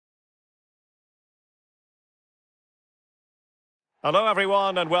Hello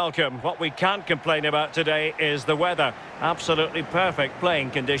everyone and welcome. What we can't complain about today is the weather. Absolutely perfect playing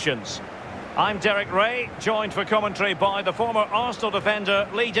conditions. I'm Derek Ray, joined for commentary by the former Arsenal defender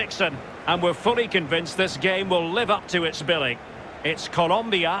Lee Dixon. And we're fully convinced this game will live up to its billing. It's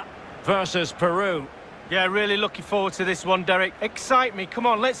Colombia versus Peru. Yeah, really looking forward to this one, Derek. Excite me. Come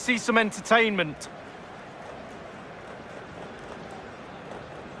on, let's see some entertainment.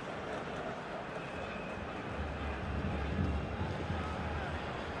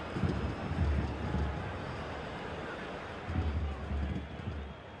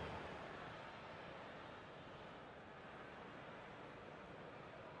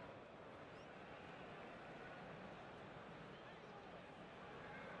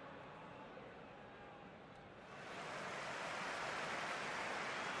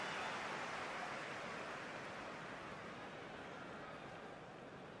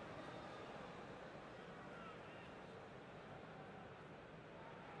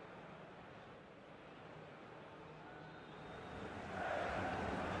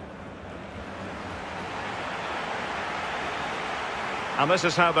 And this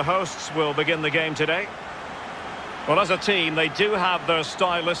is how the hosts will begin the game today. Well, as a team, they do have their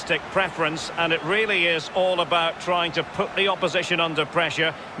stylistic preference, and it really is all about trying to put the opposition under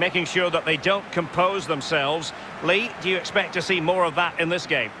pressure, making sure that they don't compose themselves. Lee, do you expect to see more of that in this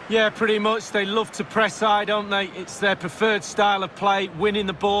game? Yeah, pretty much. They love to press high, don't they? It's their preferred style of play, winning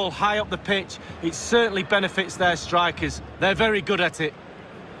the ball high up the pitch. It certainly benefits their strikers. They're very good at it.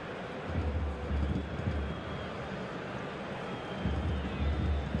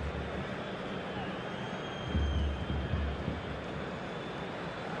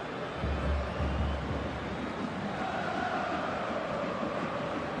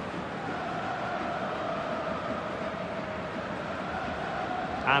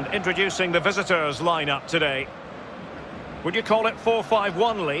 And introducing the visitors lineup today. Would you call it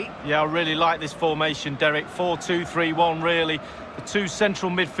 4-5-1, Lee? Yeah, I really like this formation, Derek. 4-2-3-1, really. The two central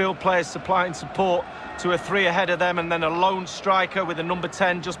midfield players supplying support to a three ahead of them, and then a lone striker with a number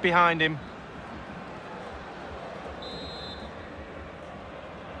 10 just behind him.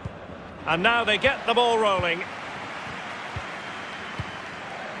 And now they get the ball rolling.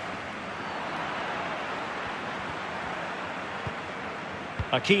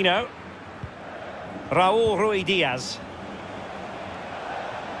 Aquino. Raúl Ruiz Diaz.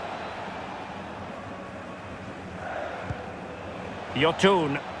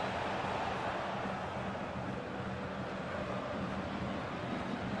 Yotun.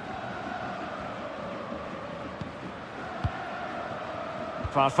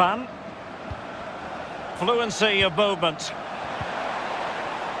 Farfan. Fluency of movement.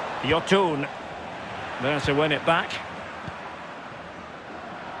 Yotun. There to win it back.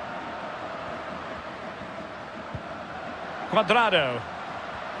 Cuadrado.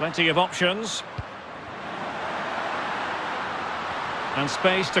 Plenty of options. And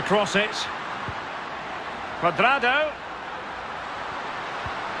space to cross it. Cuadrado.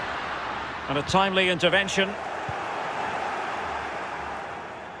 And a timely intervention.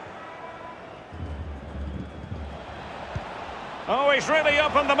 Oh, he's really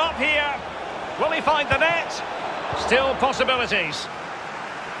opened them up here. Will he find the net? Still possibilities.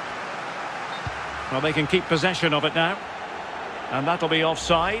 Well, they can keep possession of it now. And that'll be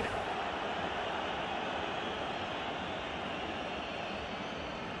offside.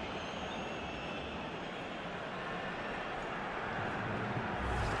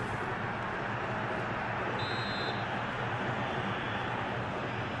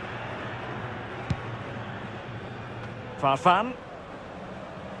 Farfan.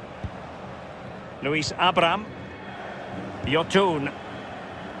 Luis Abram. Yotun.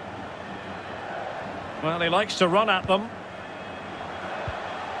 Well, he likes to run at them.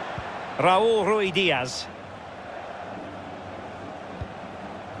 Raúl Ruiz Diaz.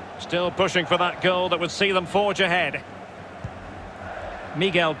 Still pushing for that goal that would see them forge ahead.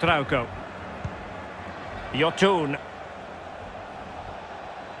 Miguel Trauco. Yotun.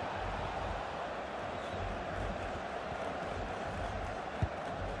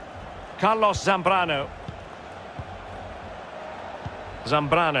 Carlos Zambrano.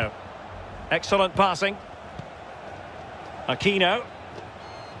 Zambrano. Excellent passing. Aquino.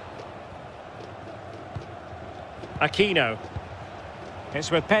 Aquino.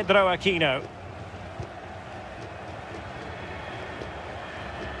 It's with Pedro Aquino.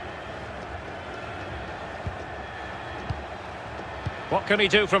 What can he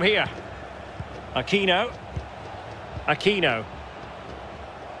do from here? Aquino. Aquino.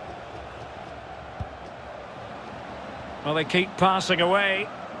 Well, they keep passing away.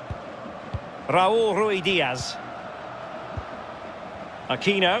 Raúl Ruiz Diaz.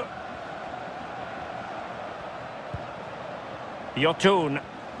 Aquino. Yotun.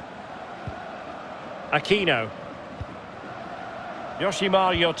 Aquino.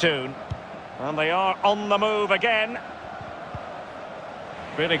 Yoshimar Yotun. And they are on the move again.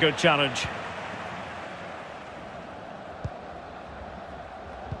 Really good challenge.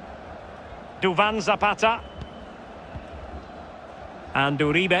 Duvan Zapata. And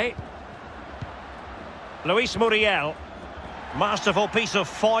Uribe. Luis Muriel. Masterful piece of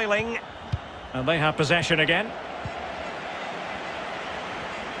foiling. And they have possession again.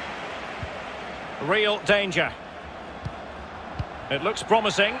 Real danger. It looks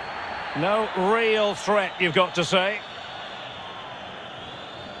promising. No real threat, you've got to say.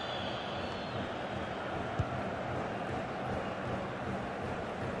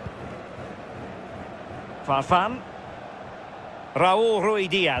 Farfan. Raúl Rui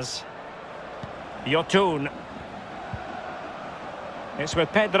Diaz. Yotun. It's with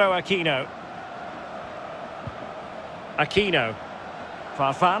Pedro Aquino. Aquino.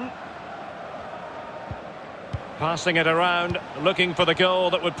 Farfan. Passing it around, looking for the goal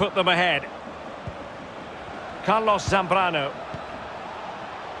that would put them ahead. Carlos Zambrano.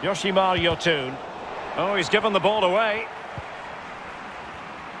 Yoshimar Yotun. Oh, he's given the ball away.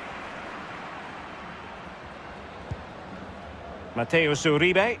 Mateus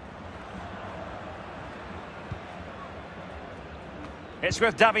Uribe. It's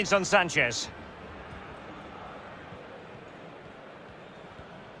with Davinson Sanchez.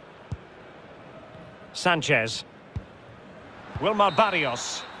 Sanchez. Wilmar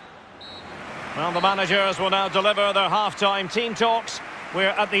Barrios. Well, the managers will now deliver their half-time team talks. We're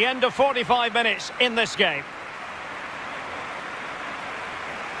at the end of 45 minutes in this game.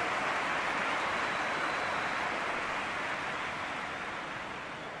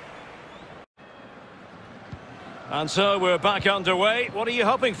 And so we're back underway. What are you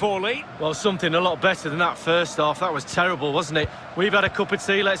hoping for, Lee? Well, something a lot better than that first half. That was terrible, wasn't it? We've had a cup of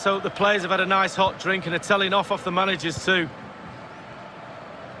tea. Let's hope the players have had a nice hot drink and are telling off the managers too.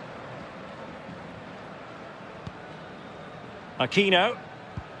 Aquino.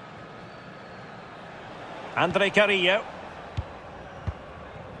 Andre Carrillo.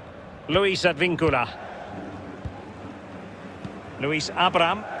 Luis Advíncula. Luis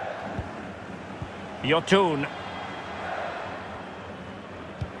Abram. Yotun.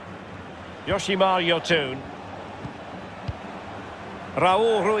 Yoshimar Yotun.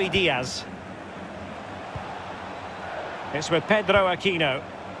 Raúl Rui Diaz. It's with Pedro Aquino.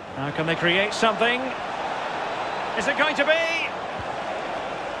 Now can they create something? Is it going to be?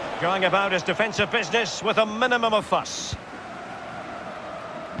 Going about his defensive business with a minimum of fuss.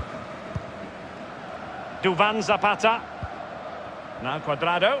 Duvan Zapata. Now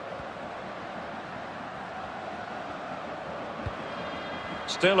Cuadrado.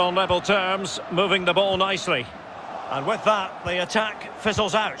 Still on level terms, moving the ball nicely. And with that, the attack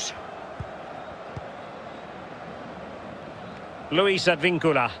fizzles out. Luis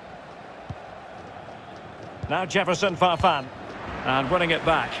Advíncula. Now Jefferson Farfan. And winning it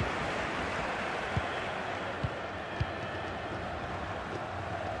back.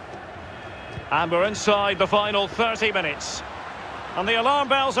 And we're inside the final 30 minutes. And the alarm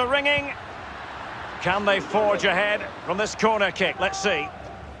bells are ringing. Can they forge ahead from this corner kick? Let's see.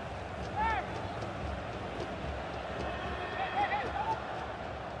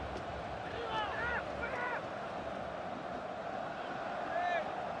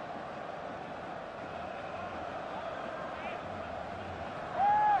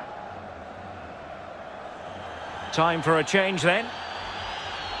 Time for a change then.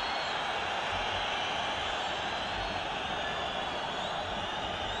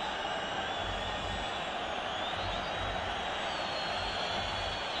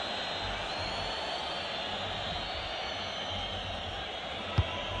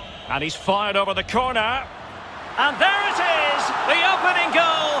 And he's fired over the corner. And there it is! The opening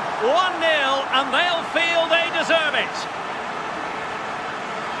goal! 1-0, and they'll feel they deserve it.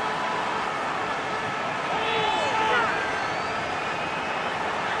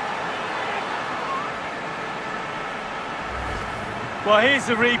 Well, here's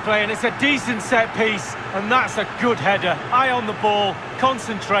the replay, and it's a decent set piece, and that's a good header. Eye on the ball,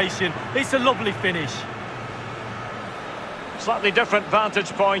 concentration. It's a lovely finish. Slightly different vantage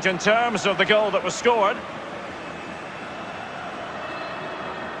point in terms of the goal that was scored.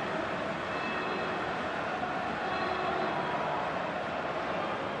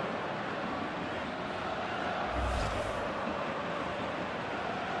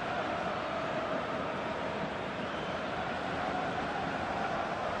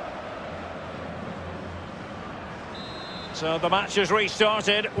 So the match has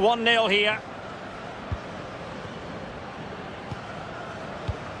restarted, 1-0 here.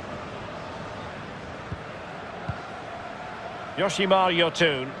 Yoshimar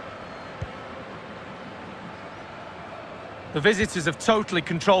Yotun. The visitors have totally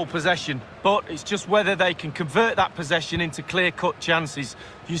controlled possession, but it's just whether they can convert that possession into clear-cut chances.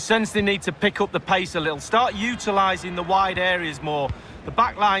 You sense they need to pick up the pace a little, start utilising the wide areas more. The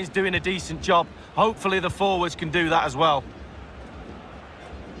back line's doing a decent job. Hopefully the forwards can do that as well.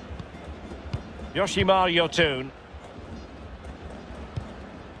 Yoshimar Yotun.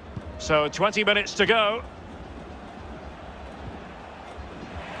 So 20 minutes to go.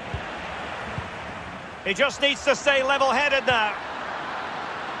 He just needs to stay level-headed now.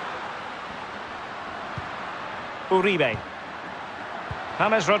 Uribe.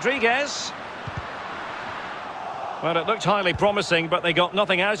 James Rodriguez. Well, it looked highly promising, but they got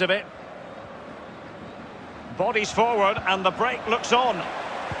nothing out of it. Bodies forward, and the break looks on.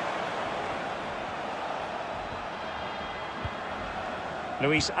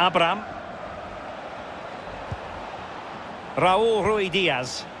 Luis Abram. Raúl Rui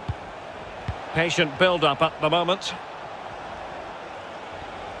Diaz. Patient build-up at the moment.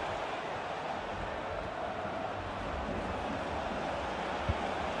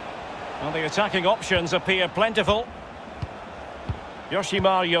 Well, the attacking options appear plentiful.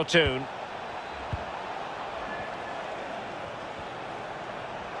 Yoshimar Yotun.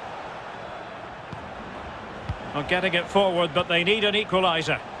 Not getting it forward, but they need an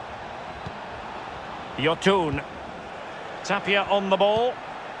equaliser. Yotun. Tapia on the ball.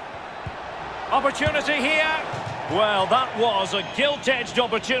 Opportunity here. Well, that was a gilt-edged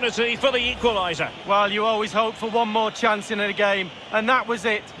opportunity for the equaliser. Well, you always hope for one more chance in a game, and that was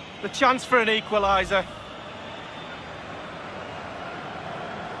it. The chance for an equaliser.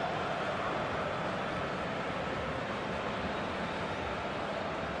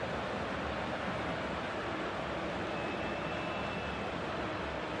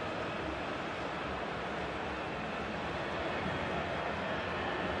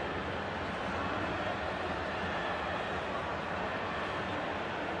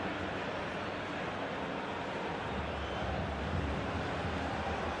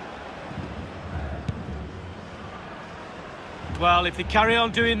 Well, if they carry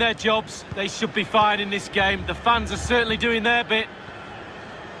on doing their jobs, they should be fine in this game. The fans are certainly doing their bit.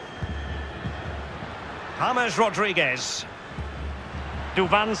 James Rodriguez.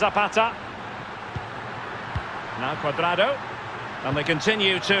 Duvan Zapata. Now Cuadrado. And they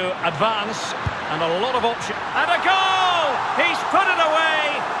continue to advance. And a lot of options. And a goal! He's put it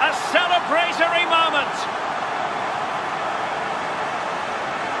away! A celebratory moment!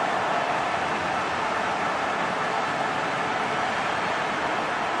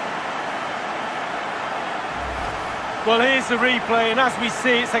 Well, here's the replay, and as we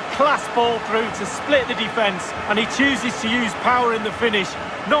see, it's a class ball through to split the defence, and he chooses to use power in the finish.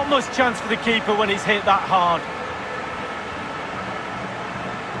 Not much chance for the keeper when he's hit that hard.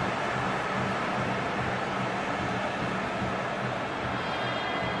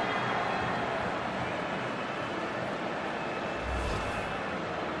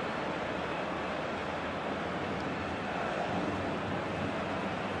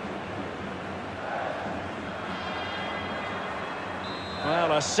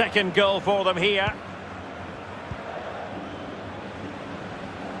 Well, a second goal for them here.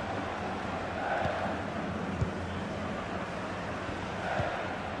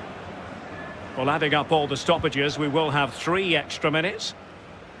 Well, adding up all the stoppages, we will have 3 extra minutes.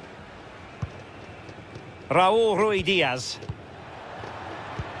 Raúl Rui Diaz.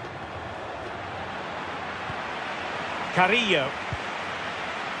 Carrillo.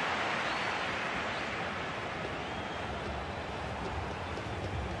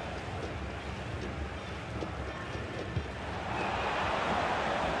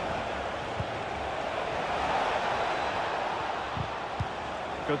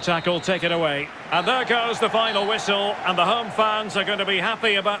 Good tackle taken away. And there goes the final whistle, and the home fans are going to be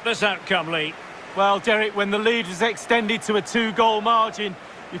happy about this outcome, Lee. Well, Derek, when the lead was extended to a 2-goal margin,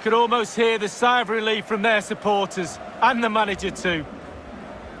 you could almost hear the sigh of relief from their supporters, and the manager too.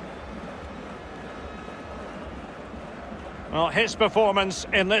 Well, his performance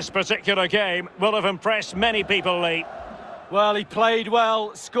in this particular game will have impressed many people, Lee. Well, he played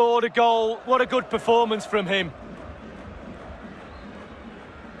well, scored a goal. What a good performance from him.